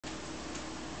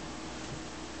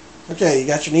Okay, you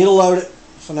got your needle loaded,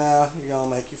 so now you're going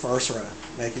to make your first row.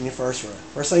 Making your first row.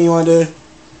 First thing you want to do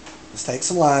is take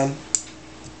some line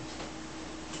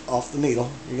off the needle.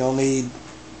 You're going to need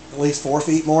at least 4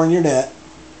 feet more in your net.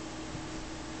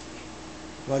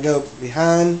 You're going to go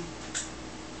behind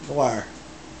the wire.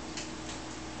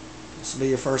 This will be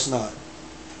your first knot.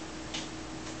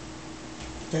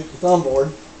 Take your thumb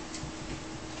board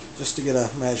just to get a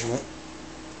measurement.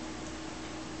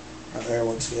 Right there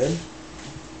looks good.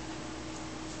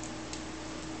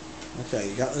 Okay,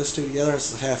 you got those two together.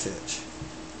 It's the half hitch.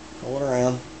 Pull it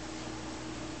around.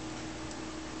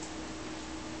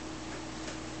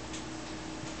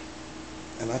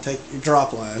 And I take your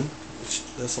drop line, which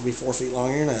this will be 4 feet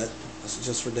long in your net. This is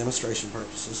just for demonstration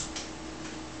purposes.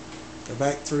 Go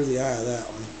back through the eye of that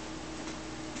one.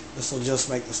 This will just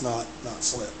make this knot not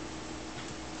slip.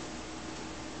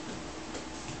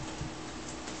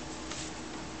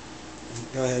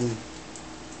 And go ahead and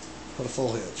put a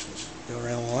full hitch, which go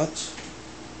around once.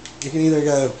 You can either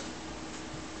go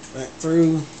back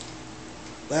through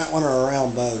that one or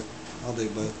around both. I'll do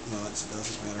both knots, it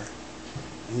doesn't matter.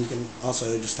 And you can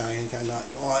also just tie any kind of knot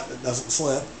you want that doesn't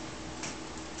slip.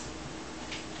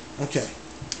 Okay,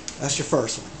 that's your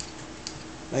first one.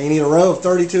 Now you need a row of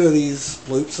 32 of these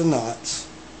loops and knots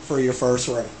for your first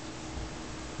row.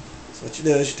 So what you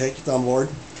do is you take your thumb board,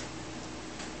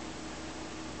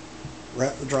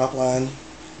 wrap the drop line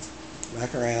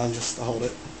back around just to hold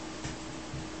it,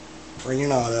 bring your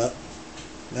knot up.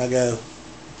 Now go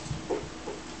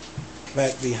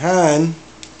back behind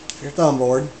your thumb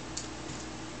board,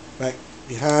 back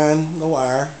behind the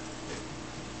wire,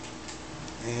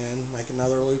 and make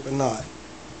another loop and knot.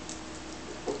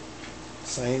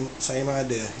 Same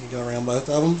idea. You go around both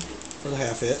of them for the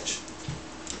half hitch.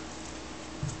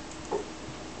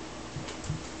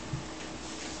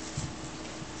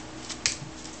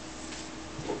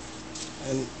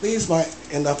 And these might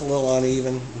end up a little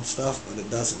uneven and stuff, but it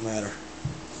doesn't matter.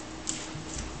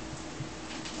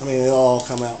 I mean, it'll all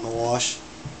come out in the wash.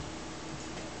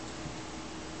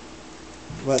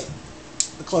 But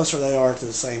the closer they are to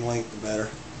the same length, the better.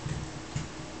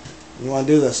 And you want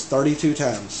to do this 32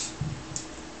 times.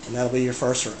 And that'll be your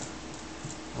first row.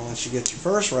 And once you get your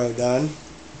first row done,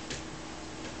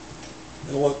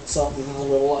 it'll look something a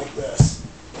little like this.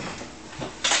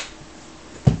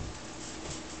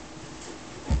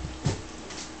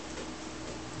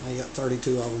 Now you got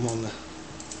 32 of them on the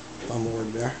thumb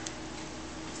board there.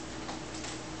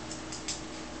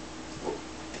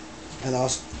 And I'll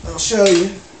show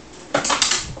you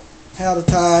how to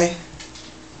tie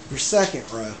your second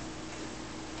row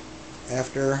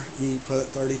after you put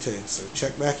 32. So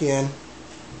check back in,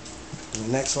 and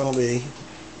the next one will be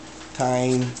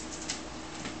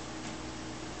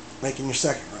making your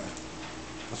second row,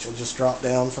 which will just drop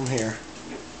down from here.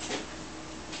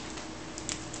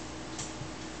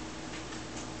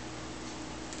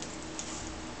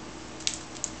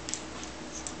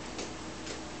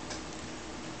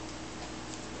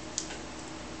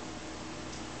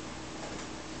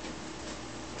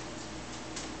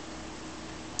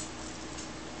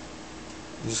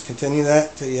 Just continue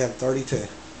that till you have 32.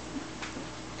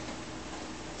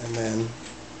 And then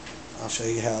I'll show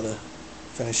you how to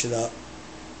finish it up.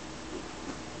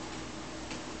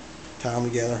 Tie them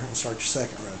together and start your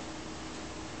second row.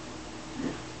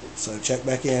 So check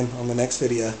back in on the next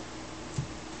video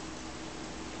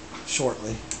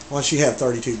shortly, once you have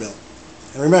 32 built.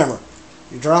 And remember,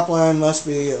 your drop line must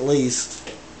be at least,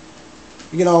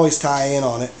 you can always tie in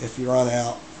on it if you run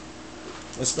out.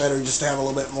 It's better just to have a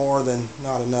little bit more than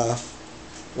not enough.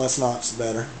 Less knots the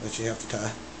better that you have to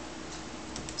tie.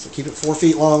 So keep it 4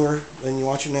 feet longer than you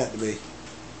want your net to be.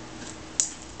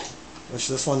 Which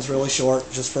this one's really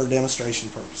short, just for demonstration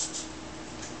purposes.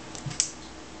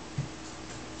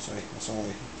 See, it's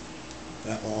only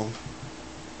that long.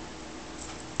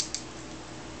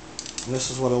 And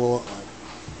this is what it'll look like.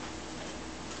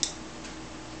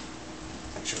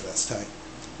 Make sure that's tight.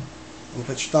 When you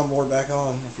put your thumb board back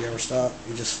on, if you ever stop,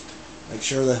 you just make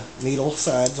sure the needle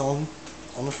side's on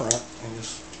the front and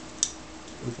just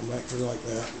loop them back through like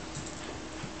that.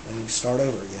 And you start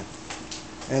over again.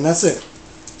 And that's it.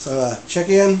 So check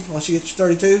in once you get your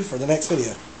 32 for the next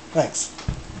video. Thanks.